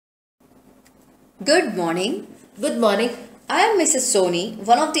Good morning. Good morning. I am Mrs. Soni,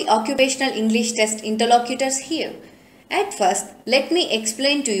 one of the occupational English test interlocutors here. At first, let me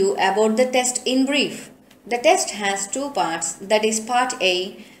explain to you about the test in brief. The test has two parts, that is part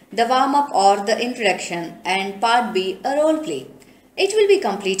A, the warm-up or the introduction, and part B, a role play. It will be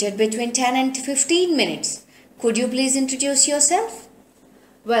completed between 10 and 15 minutes. Could you please introduce yourself?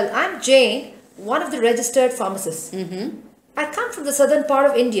 Well, I'm Jane, one of the registered pharmacists. I come from the southern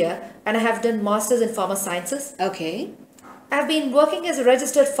part of India and I have done masters in pharma sciences. Okay. I've been working as a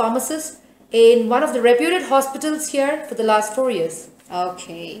registered pharmacist in one of the reputed hospitals here for the last 4 years.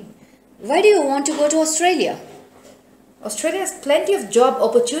 Okay. Why do you want to go to Australia? Australia has plenty of job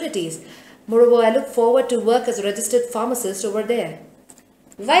opportunities. Moreover, I look forward to work as a registered pharmacist over there.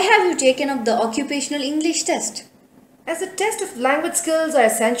 Why have you taken up the occupational English test? As the test of language skills are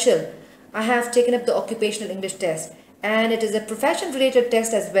essential, I have taken up the occupational English test, and it is a profession-related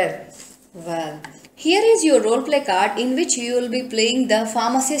test as well. Well, here is your role play card in which you will be playing the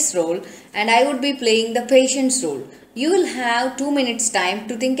pharmacist role and I would be playing the patient's role. You will have 2 minutes time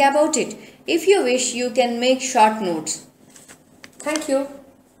to think about it. If you wish, you can make short notes. Thank you.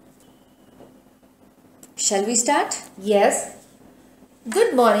 Shall we start? Yes.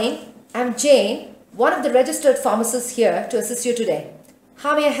 Good morning. I'm Jane, one of the registered pharmacists here to assist you today.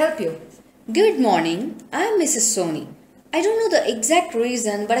 How may I help you? Good morning. I am Mrs. Soni. I don't know the exact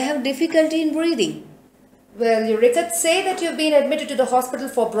reason, but I have difficulty in breathing. Well, your records say that you've been admitted to the hospital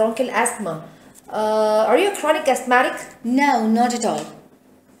for bronchial asthma. Are you a chronic asthmatic? No, not at all.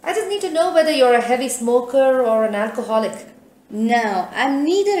 I just need to know whether you're a heavy smoker or an alcoholic. No, I'm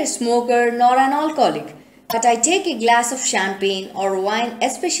neither a smoker nor an alcoholic, but I take a glass of champagne or wine,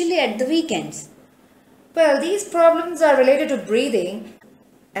 especially at the weekends. Well, these problems are related to breathing,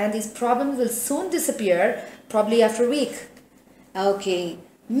 and these problems will soon disappear, probably after a week. Okay.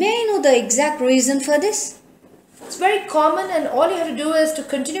 May I know the exact reason for this? It's very common, and all you have to do is to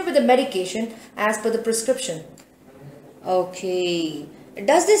continue with the medication as per the prescription. Okay.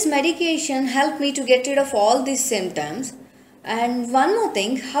 Does this medication help me to get rid of all these symptoms? And one more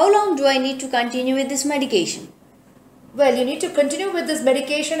thing, how long do I need to continue with this medication? Well, you need to continue with this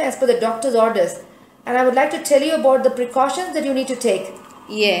medication as per the doctor's orders, and I would like to tell you about the precautions that you need to take.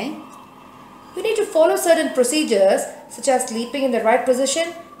 Yeah. You need to follow certain procedures such as sleeping in the right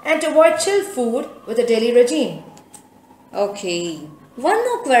position and to avoid chilled food with a daily regime. Okay. One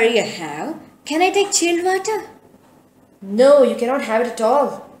more query I have. Can I take chilled water? No, you cannot have it at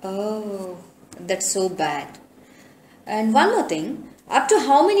all. Oh, that's so bad. And one more thing. Up to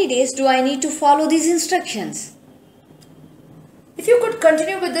how many days do I need to follow these instructions? If you could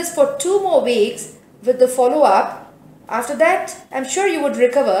continue with this for 2 more weeks with the follow-up, after that, I'm sure you would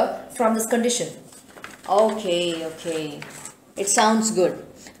recover from this condition. Okay. It sounds good.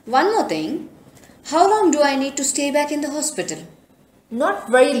 One more thing. How long do I need to stay back in the hospital? Not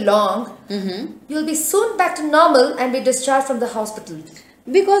very long. You'll be soon back to normal and be discharged from the hospital.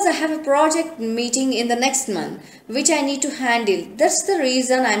 Because I have a project meeting in the next month, which I need to handle. That's the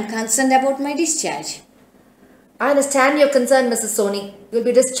reason I'm concerned about my discharge. I understand your concern, Mrs. Soni. You'll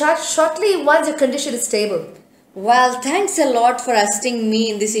be discharged shortly once your condition is stable. Well, thanks a lot for assisting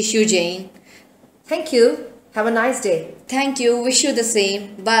me in this issue, Jane. Thank you. Have a nice day. Thank you. Wish you the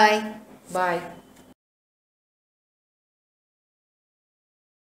same. Bye. Bye.